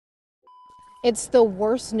It's the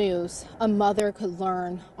worst news a mother could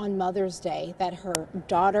learn on Mother's Day, that her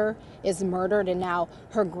daughter is murdered and now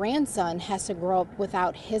her grandson has to grow up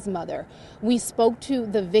without his mother. We spoke to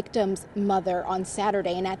the victim's mother on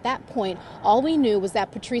Saturday, and at that point, all we knew was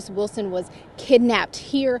that Patrice Wilson was kidnapped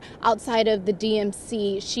here outside of the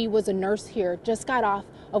DMC. She was a nurse here, just got off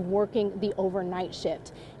of working the overnight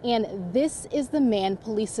shift. And this is the man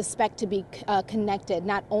police suspect to be connected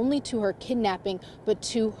not only to her kidnapping, but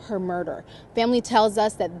to her murder. Family tells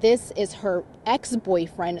us that this is her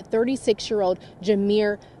ex-boyfriend, 36-year-old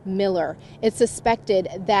Jamir Miller. It's suspected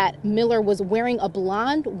that Miller was wearing a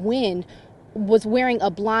blonde wig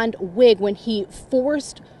when he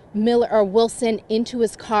forced Wilson into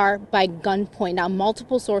his car by gunpoint. Now,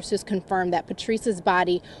 multiple sources confirmed that Patrice's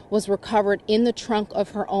body was recovered in the trunk of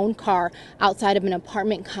her own car outside of an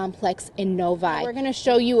apartment complex in Novi. We're going to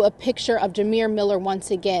show you a picture of Jamir Miller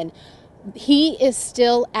once again. He is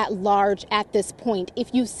still at large at this point.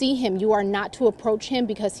 If you see him, you are not to approach him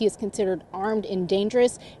because he is considered armed and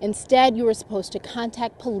dangerous. Instead, you are supposed to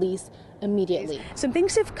contact police immediately. Some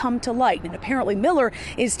things have come to light, and apparently Miller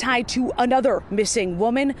is tied to another missing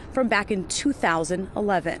woman from back in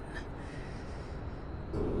 2011.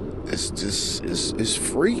 It's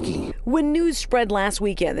freaky. When news spread last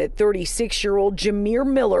weekend that 36-year-old Jamir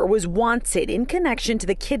Miller was wanted in connection to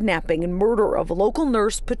the kidnapping and murder of local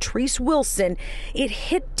nurse Patrice Wilson, it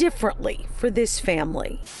hit differently for this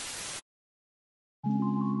family.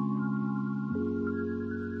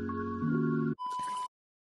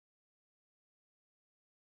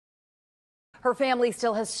 Her family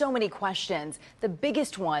still has so many questions. The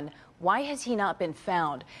biggest one, why has he not been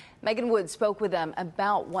found? Megan Wood spoke with them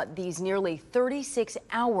about what these nearly 36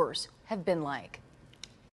 hours have been like.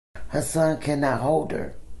 Her son cannot hold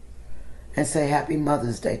her and say Happy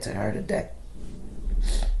Mother's Day to her today.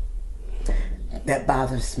 That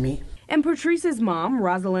bothers me. And Patrice's mom,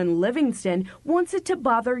 Rosalind Livingston, wants it to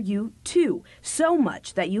bother you too, so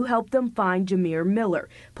much that you helped them find Jamir Miller.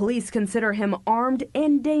 Police consider him armed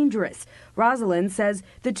and dangerous. Rosalind says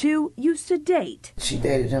the two used to date. She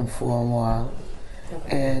dated him for a while,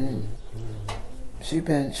 and she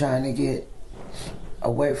been trying to get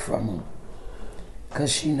away from him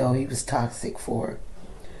because she know he was toxic for her.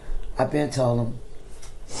 I've been told him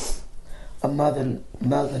a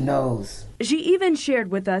mother knows. She even shared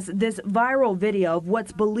with us this viral video of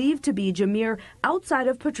what's believed to be Jamir outside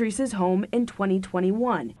of Patrice's home in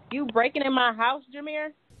 2021. You breaking in my house,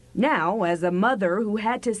 Jamir? Now, as a mother who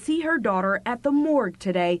had to see her daughter at the morgue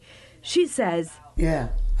today, she says, yeah,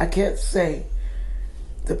 I can't say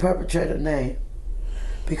the perpetrator name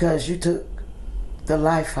because you took the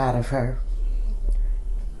life out of her,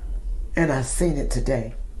 and I seen it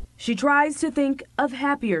today. She tries to think of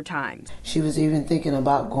happier times. She was even thinking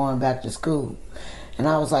about going back to school. And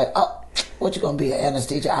I was like, oh, what you gonna be, an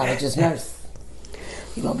anesthesiologist nurse?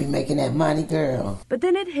 You gonna be making that money, girl. But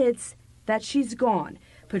then it hits that she's gone.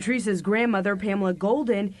 Patrice's grandmother, Pamela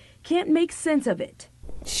Golden, can't make sense of it.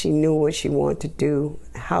 She knew what she wanted to do,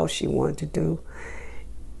 how she wanted to do.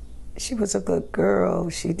 She was a good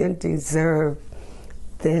girl. She didn't deserve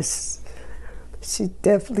this. She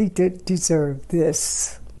definitely didn't deserve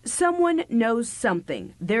this. Someone knows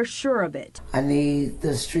something. They're sure of it. I need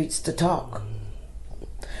the streets to talk.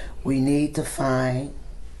 We need to find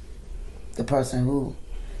the person who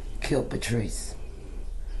killed Patrice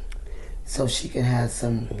so she can have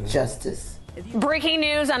some justice. Breaking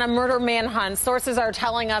news on a murder manhunt. Sources are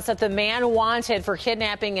telling us that the man wanted for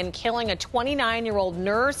kidnapping and killing a 29-year-old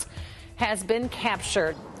nurse has been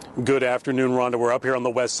captured. Good afternoon, Rhonda. We're up here on the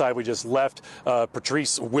west side. We just left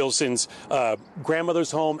Patrice Wilson's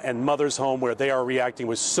grandmother's home and mother's home, where they are reacting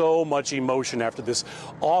with so much emotion after this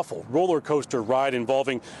awful roller coaster ride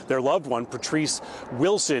involving their loved one, Patrice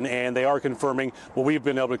Wilson. And they are confirming what we've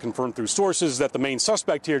been able to confirm through sources, that the main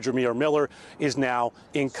suspect here, Jamir Miller, is now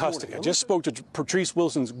in custody. I just spoke to Patrice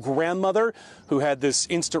Wilson's grandmother, who had this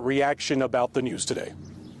instant reaction about the news today.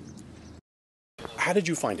 How did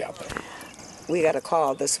you find out, though? We got a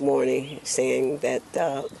call this morning saying that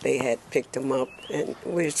they had picked him up, and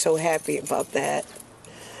we're so happy about that.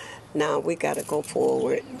 Now we got to go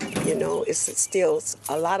forward. You know, it's still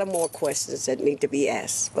a lot of more questions that need to be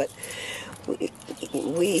asked, but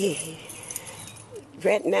we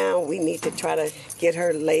right now we need to try to get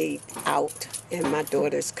her laid out, and my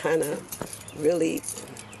daughter's kind of really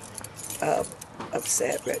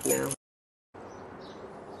upset right now.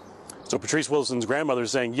 So Patrice Wilson's grandmother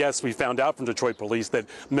is saying, yes, we found out from Detroit police that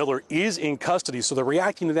Miller is in custody. So they're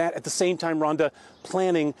reacting to that at the same time, Rhonda,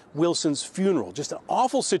 planning Wilson's funeral. Just an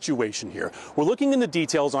awful situation here. We're looking into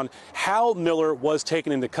details on how Miller was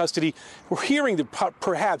taken into custody. We're hearing that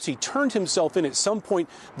perhaps he turned himself in at some point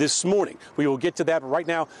this morning. We will get to that. But right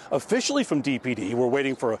now, officially from DPD, we're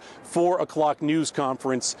waiting for a 4 o'clock news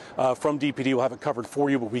conference from DPD. We'll have it covered for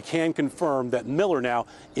you, but we can confirm that Miller now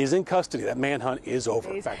is in custody. That manhunt is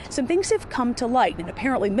over. Some things have come to light, and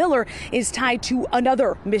apparently Miller is tied to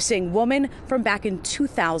another missing woman from back in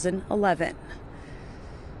 2011.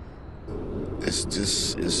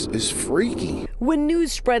 It's freaky. When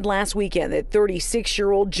news spread last weekend that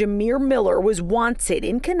 36-year-old Jameer Miller was wanted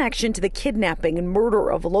in connection to the kidnapping and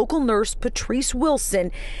murder of local nurse Patrice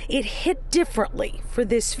Wilson, it hit differently for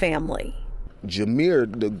this family.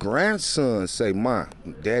 Jameer, the grandson, say, "Ma,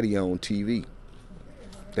 Daddy on TV."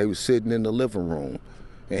 They was sitting in the living room,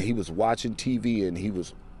 and he was watching TV, and he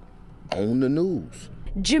was on the news.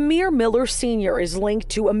 Jameer Miller Sr. is linked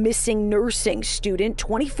to a missing nursing student,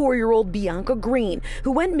 24-year-old Bianca Green,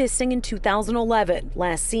 who went missing in 2011,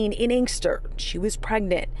 last seen in Inkster. She was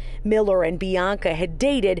pregnant. Miller and Bianca had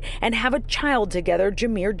dated and have a child together,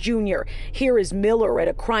 Jameer Jr. Here is Miller at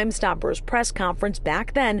a Crime Stoppers press conference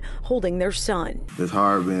back then, holding their son. It's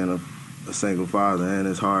hard being a single father, and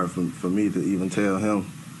it's hard for me to even tell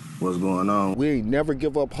him what's going on. We ain't never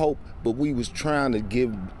give up hope, but we was trying to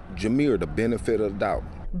give Jameer the benefit of the doubt.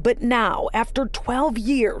 But now, after 12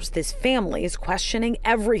 years, this family is questioning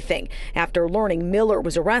everything after learning Miller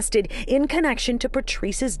was arrested in connection to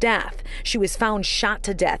Patrice's death. She was found shot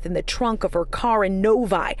to death in the trunk of her car in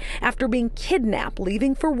Novi after being kidnapped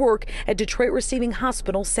leaving for work at Detroit Receiving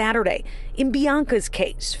Hospital Saturday. In Bianca's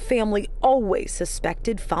case, family always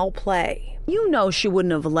suspected foul play. You know she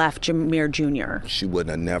wouldn't have left Jameer Jr. She wouldn't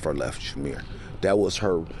have never left Jameer. That was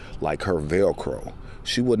her, like her Velcro.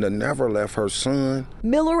 She wouldn't have never left her son.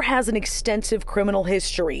 Miller has an extensive criminal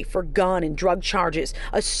history for gun and drug charges,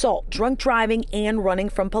 assault, drunk driving, and running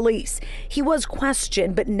from police. He was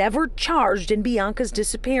questioned but never charged in Bianca's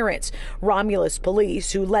disappearance. Romulus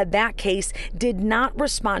police, who led that case, did not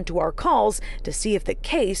respond to our calls to see if the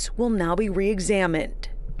case will now be re-examined.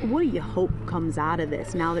 What do you hope comes out of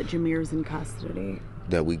this now that Jameer's in custody?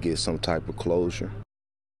 That we get some type of closure.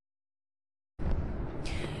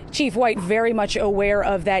 Chief White very much aware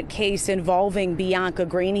of that case involving Bianca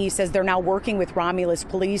Green. He says they're now working with Romulus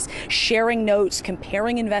police, sharing notes,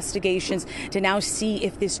 comparing investigations to now see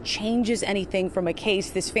if this changes anything from a case.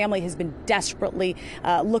 This family has been desperately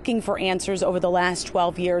looking for answers over the last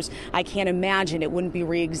 12 years. I can't imagine it wouldn't be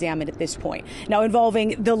re-examined at this point. Now,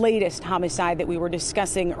 involving the latest homicide that we were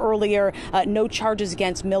discussing earlier, no charges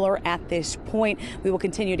against Miller at this point. We will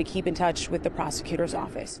continue to keep in touch with the prosecutor's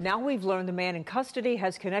office. Now we've learned the man in custody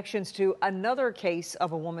has connections to another case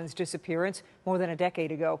of a woman's disappearance more than a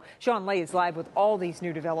decade ago. Sean Lay is live with all these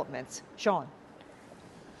new developments. Sean.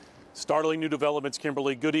 Startling new developments,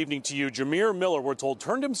 Kimberly. Good evening to you. Jameer Miller, we're told,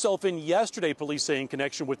 turned himself in yesterday, police say, in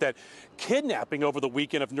connection with that kidnapping over the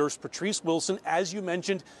weekend of nurse Patrice Wilson, as you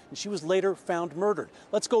mentioned, and she was later found murdered.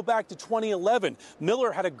 Let's go back to 2011.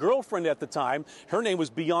 Miller had a girlfriend at the time. Her name was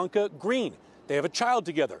Bianca Green. They have a child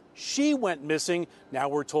together. She went missing. Now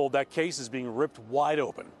we're told that case is being ripped wide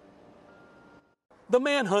open. The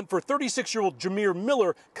manhunt for 36-year-old Jameer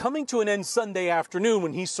Miller coming to an end Sunday afternoon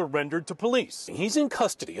when he surrendered to police. He's in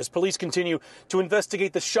custody as police continue to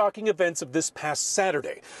investigate the shocking events of this past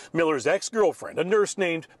Saturday. Miller's ex-girlfriend, a nurse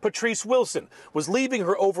named Patrice Wilson, was leaving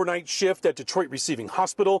her overnight shift at Detroit Receiving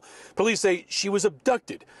Hospital. Police say she was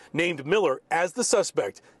abducted, named Miller as the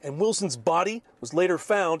suspect, and Wilson's body was later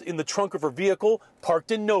found in the trunk of her vehicle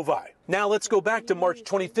parked in Novi. Now let's go back to March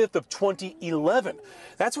 25th of 2011.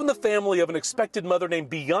 That's when the family of an expected mother named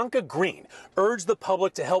Bianca Green urged the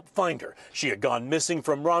public to help find her. She had gone missing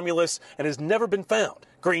from Romulus and has never been found.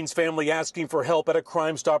 Green's family asking for help at a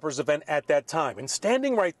Crime Stoppers event at that time. And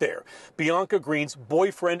standing right there, Bianca Green's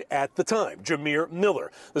boyfriend at the time, Jameer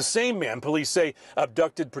Miller, the same man police say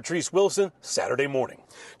abducted Patrice Wilson Saturday morning.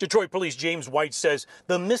 Detroit Police James White says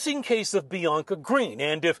the missing case of Bianca Green,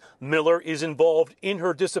 and if Miller is involved in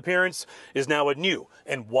her disappearance, is now a new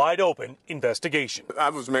and wide open investigation.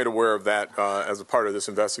 I was made aware of that as a part of this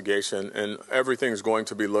investigation, and everything's going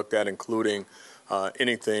to be looked at, including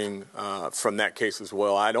anything from that case as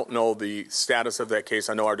well. I don't know the status of that case.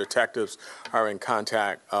 I know our detectives are in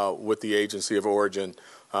contact with the agency of origin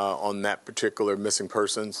on that particular missing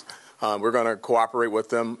persons. We're going to cooperate with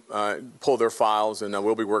them, pull their files, and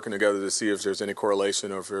we'll be working together to see if there's any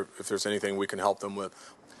correlation or if there's anything we can help them with.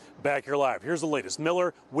 Back here live. Here's the latest.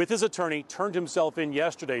 Miller, with his attorney, turned himself in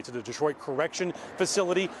yesterday to the Detroit Correction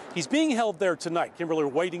Facility. He's being held there tonight. Kimberly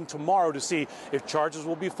waiting tomorrow to see if charges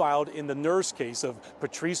will be filed in the nurse case of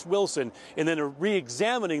Patrice Wilson. And then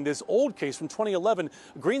re-examining this old case from 2011,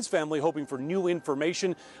 Green's family hoping for new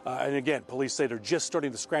information. And again, police say they're just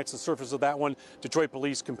starting to scratch the surface of that one. Detroit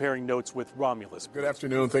police comparing notes with Romulus. Good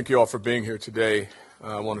afternoon. Thank you all for being here today.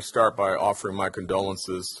 I want to start by offering my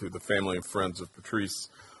condolences to the family and friends of Patrice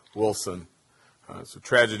Wilson. It's a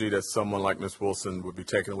tragedy that someone like Miss Wilson would be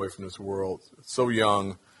taken away from this world so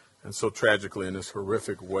young and so tragically in this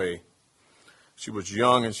horrific way. She was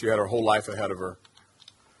young and she had her whole life ahead of her.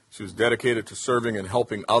 She was dedicated to serving and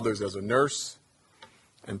helping others as a nurse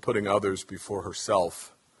and putting others before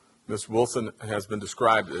herself. Miss Wilson has been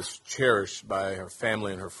described as cherished by her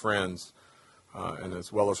family and her friends, and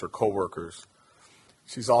as well as her coworkers.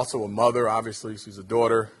 She's also a mother, obviously. She's a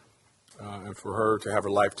daughter. And for her to have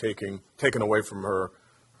her life taken away from her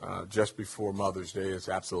just before Mother's Day is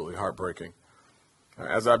absolutely heartbreaking.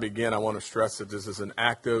 As I begin, I want to stress that this is an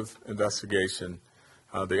active investigation.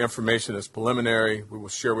 The information is preliminary. We will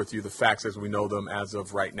share with you the facts as we know them as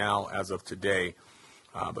of right now, as of today.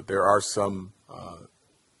 But there are some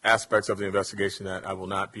aspects of the investigation that I will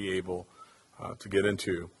not be able to get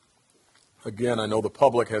into. Again, I know the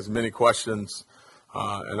public has many questions,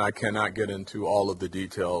 and I cannot get into all of the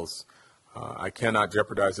details. I cannot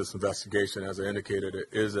jeopardize this investigation. As I indicated, it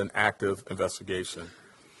is an active investigation.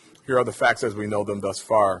 Here are the facts as we know them thus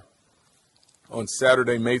far. On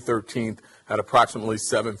Saturday, May 13th, at approximately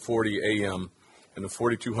 7:40 a.m. in the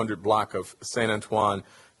 4200 block of St. Antoine,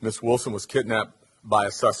 Ms. Wilson was kidnapped by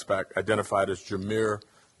a suspect identified as Jameer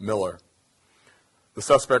Miller. The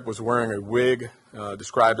suspect was wearing a wig,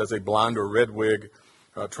 described as a blonde or red wig,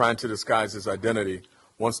 trying to disguise his identity.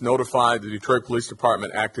 Once notified, the Detroit Police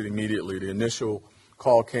Department acted immediately. The initial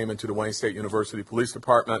call came into the Wayne State University Police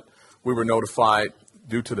Department. We were notified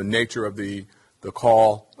due to the nature of the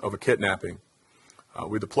call of a kidnapping.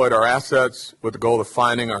 We deployed our assets with the goal of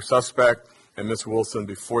finding our suspect and Ms. Wilson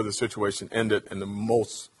before the situation ended in the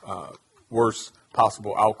most worst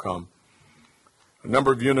possible outcome. A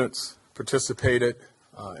number of units participated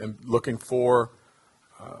in looking for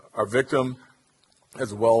our victim,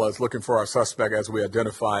 as well as looking for our suspect as we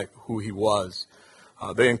identify who he was.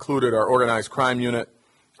 They included our organized crime unit,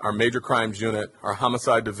 our major crimes unit, our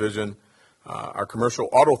homicide division, our commercial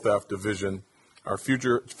auto theft division, our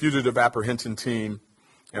fugitive apprehension team,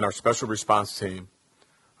 and our special response team,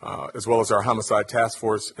 as well as our homicide task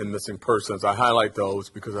force and missing persons. I highlight those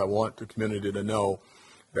because I want the community to know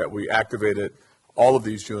that we activated all of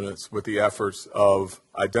these units with the efforts of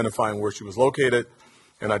identifying where she was located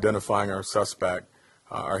and identifying our suspect.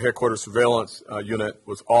 Our headquarters surveillance unit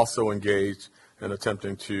was also engaged in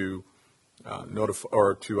attempting to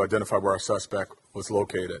identify where our suspect was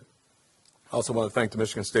located. I also want to thank the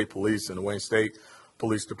Michigan State Police and the Wayne State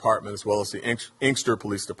Police Department, as well as the Inkster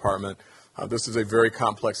Police Department. This is a very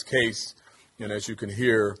complex case, and as you can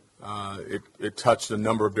hear, it touched a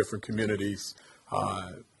number of different communities,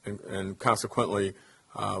 and consequently,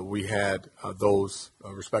 we had those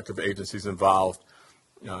respective agencies involved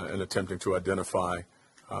in attempting to identify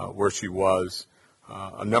where she was.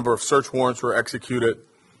 A number of search warrants were executed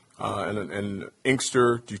in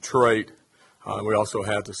Inkster, Detroit. We also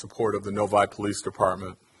had the support of the Novi Police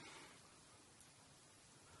Department.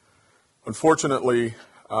 Unfortunately,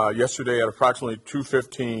 yesterday at approximately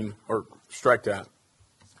 2:15, or strike that.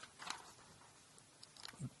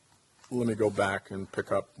 Let me go back and pick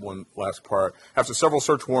up one last part. After several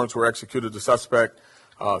search warrants were executed, the suspect,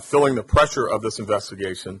 feeling the pressure of this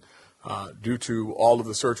investigation, due to all of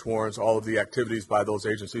the search warrants, all of the activities by those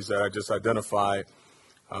agencies that I just identified,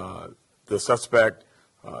 the suspect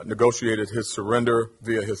negotiated his surrender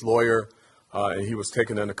via his lawyer, and he was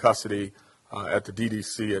taken into custody at the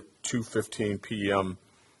DDC at 2:15 p.m.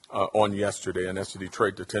 On yesterday, and that's the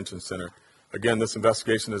Detroit Detention Center. Again, this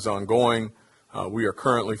investigation is ongoing. We are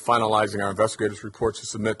currently finalizing our investigators' reports to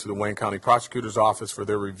submit to the Wayne County Prosecutor's Office for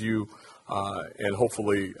their review and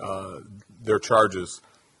hopefully their charges.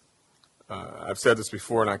 I've said this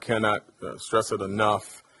before, and I cannot stress it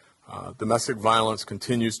enough. Domestic violence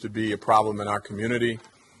continues to be a problem in our community.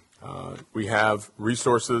 We have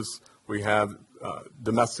resources. We have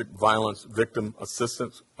domestic violence victim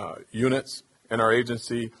assistance units in our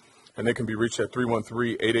agency, and they can be reached at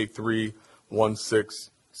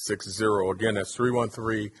 313-883-1660. Again, that's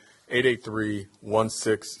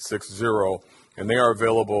 313-883-1660, and they are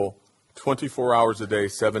available 24 hours a day,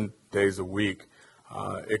 7 days a week.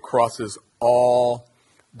 It crosses all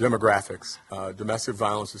demographics. Domestic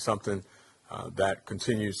violence is something that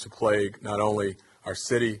continues to plague not only our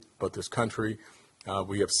city, but this country.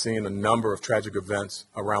 We have seen a number of tragic events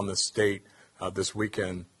around this state this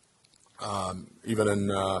weekend. Even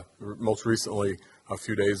in most recently, a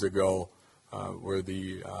few days ago, where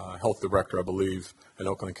the health director, I believe, in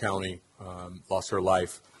Oakland County lost her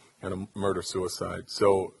life in a murder-suicide.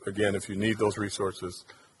 So, again, if you need those resources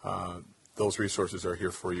are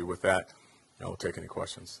here for you. With that, I will take any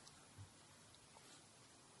questions.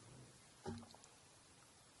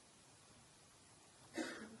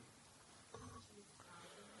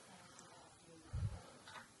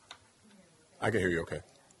 I can hear you okay.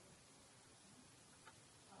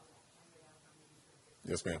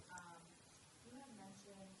 Yes, ma'am.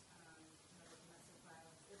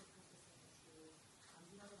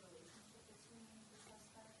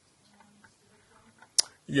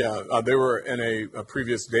 Yeah, they were in a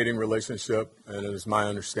previous dating relationship, and it is my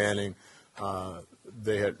understanding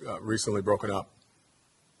they had recently broken up.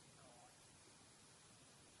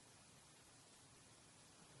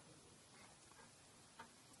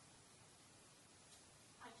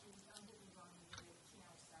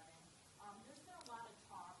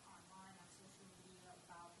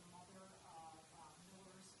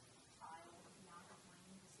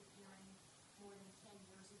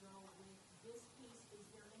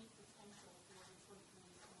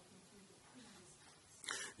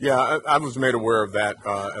 Yeah, I was made aware of that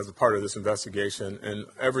as a part of this investigation, and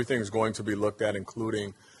everything is going to be looked at,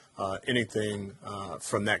 including anything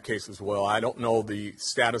from that case as well. I don't know the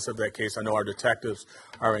status of that case. I know our detectives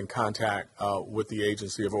are in contact with the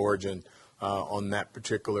agency of origin on that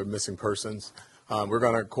particular missing persons. We're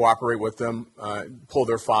going to cooperate with them, pull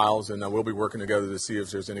their files, and we'll be working together to see if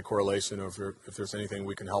there's any correlation or if there's anything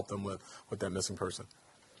we can help them with that missing person.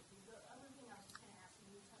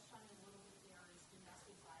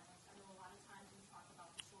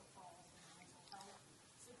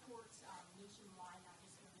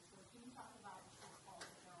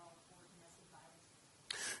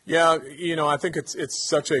 Yeah, I think it's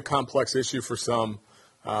such a complex issue for some,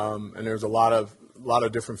 and there's a lot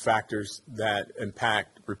of different factors that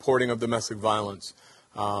impact reporting of domestic violence.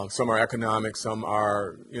 Some are economic, some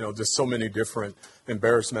are just so many different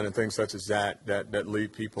embarrassment and things such as that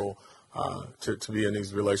lead people to be in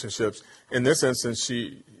these relationships. In this instance,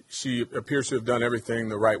 she appears to have done everything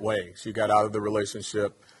the right way. She got out of the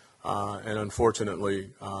relationship, and unfortunately,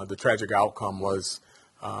 the tragic outcome was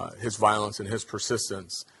his violence and his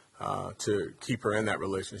persistence to keep her in that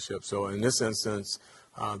relationship. So in this instance,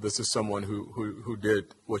 this is someone who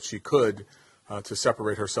did what she could to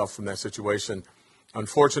separate herself from that situation.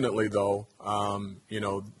 Unfortunately, though,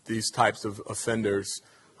 these types of offenders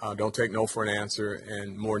don't take no for an answer,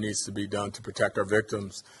 and more needs to be done to protect our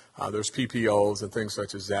victims. There's PPOs and things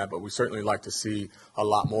such as that, but we certainly like to see a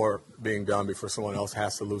lot more being done before someone else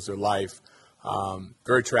has to lose their life.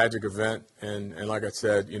 Very tragic event, and like I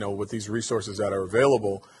said, with these resources that are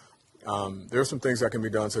available, there are some things that can be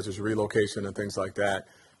done, such as relocation and things like that.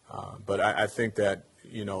 But I think that,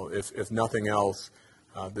 if nothing else,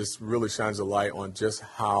 this really shines a light on just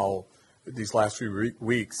how these last few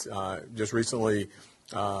weeks, just recently,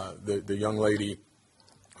 the young lady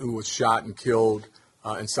who was shot and killed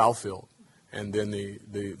in Southfield, and then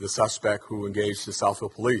the suspect who engaged the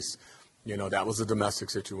Southfield police. That was a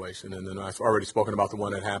domestic situation. And then I've already spoken about the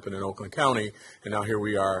one that happened in Oakland County, and now here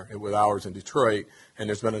we are with ours in Detroit, and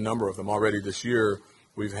there's been a number of them already this year.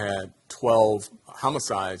 We've had 12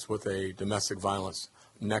 homicides with a domestic violence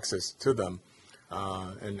nexus to them,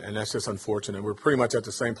 and that's just unfortunate. We're pretty much at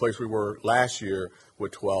the same place we were last year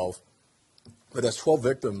with 12, but that's 12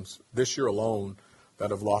 victims this year alone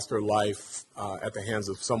that have lost their life at the hands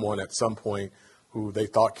of someone at some point who they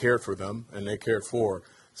thought cared for them and they cared for.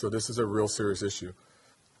 So this is a real serious issue.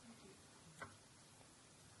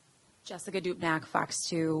 Jessica Dupnack, Fox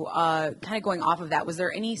 2. Kind of going off of that, was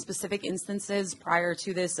there any specific instances prior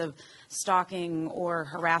to this of stalking or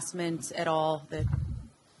harassment at all?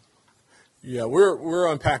 Yeah, we're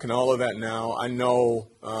unpacking all of that now. I know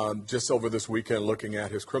just over this weekend, looking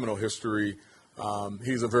at his criminal history,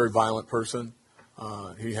 he's a very violent person.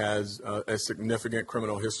 He has a significant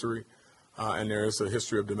criminal history, and there is a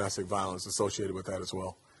history of domestic violence associated with that as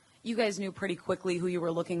well. You guys knew pretty quickly who you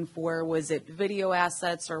were looking for. Was it video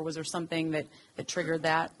assets, or was there something that triggered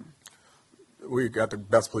that? We got the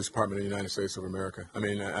best police department in the United States of America. I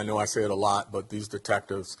mean, I know I say it a lot, but these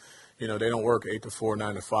detectives, they don't work 8 to 4,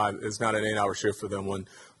 9 to 5. It's not an 8-hour shift for them.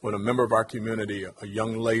 When a member of our community, a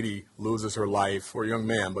young lady, loses her life, or a young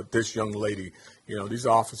man, but this young lady, these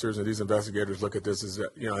officers and these investigators look at this as,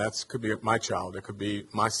 that could be my child. It could be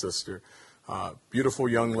my sister. Beautiful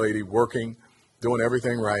young lady working, doing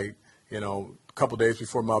everything right, a couple days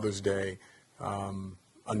before Mother's Day,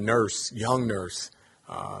 a nurse, young nurse.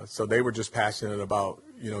 So they were just passionate about,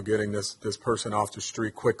 getting this person off the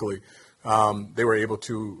street quickly. They were able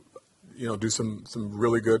to, do some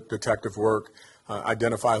really good detective work,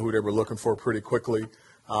 identify who they were looking for pretty quickly,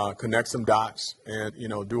 connect some dots, and,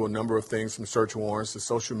 do a number of things from search warrants to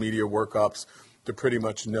social media workups to pretty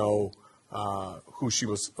much know who she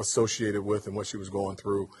was associated with and what she was going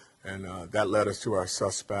through. And that led us to our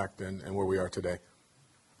suspect and where we are today.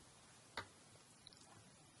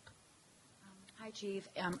 Hi, Chief.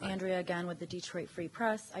 Andrea again with the Detroit Free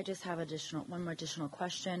Press. I just have one more additional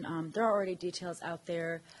question. There are already details out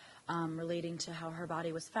there relating to how her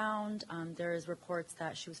body was found. There is reports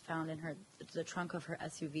that she was found in the trunk of her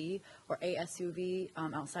SUV or a SUV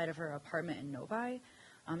outside of her apartment in Novi.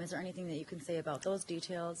 Is there anything that you can say about those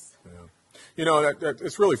details? Yeah.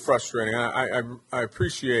 It's really frustrating. I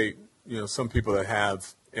appreciate, some people that have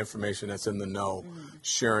information that's in the know,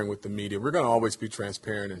 sharing with the media. We're going to always be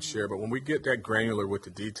transparent and share, but when we get that granular with the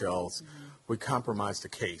details, we compromise the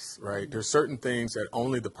case, right? There's certain things that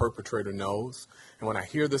only the perpetrator knows, and when I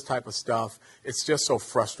hear this type of stuff, it's just so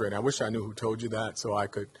frustrating. I wish I knew who told you that so I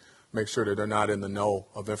could make sure that they're not in the know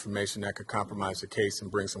of information that could compromise the case and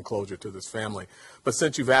bring some closure to this family. But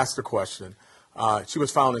since you've asked the question, she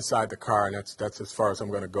was found inside the car, and that's as far as I'm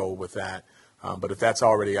going to go with that. But if that's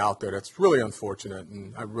already out there, that's really unfortunate,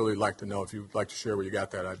 and I'd really like to know if you'd like to share where you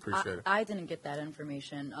got that. I'd appreciate it. I didn't get that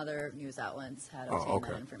information. Other news outlets had obtained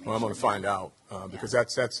that information. Well, I'm going to find out because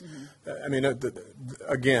that's I mean,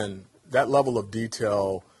 again, that level of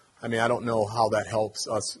detail, I mean, I don't know how that helps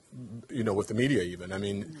us, with the media even. I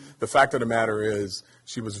mean, the fact of the matter is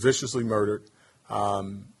she was viciously murdered.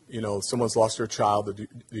 Someone's lost their child.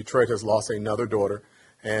 Detroit has lost another daughter.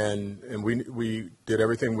 And we did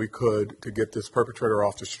everything we could to get this perpetrator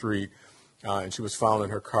off the street, and she was found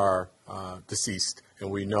in her car, deceased.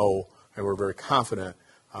 And we know, and we're very confident,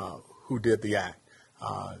 who did the act.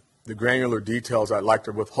 The granular details, I'd like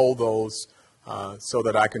to withhold those so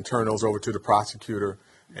that I can turn those over to the prosecutor.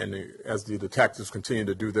 And as the detectives continue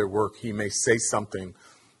to do their work, he may say something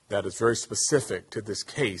that is very specific to this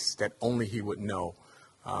case that only he would know.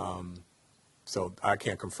 So I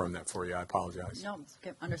can't confirm that for you. I apologize. No, it's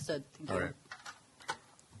okay. Understood. Thank you. All right.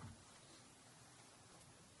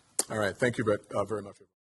 All right. Thank you very much.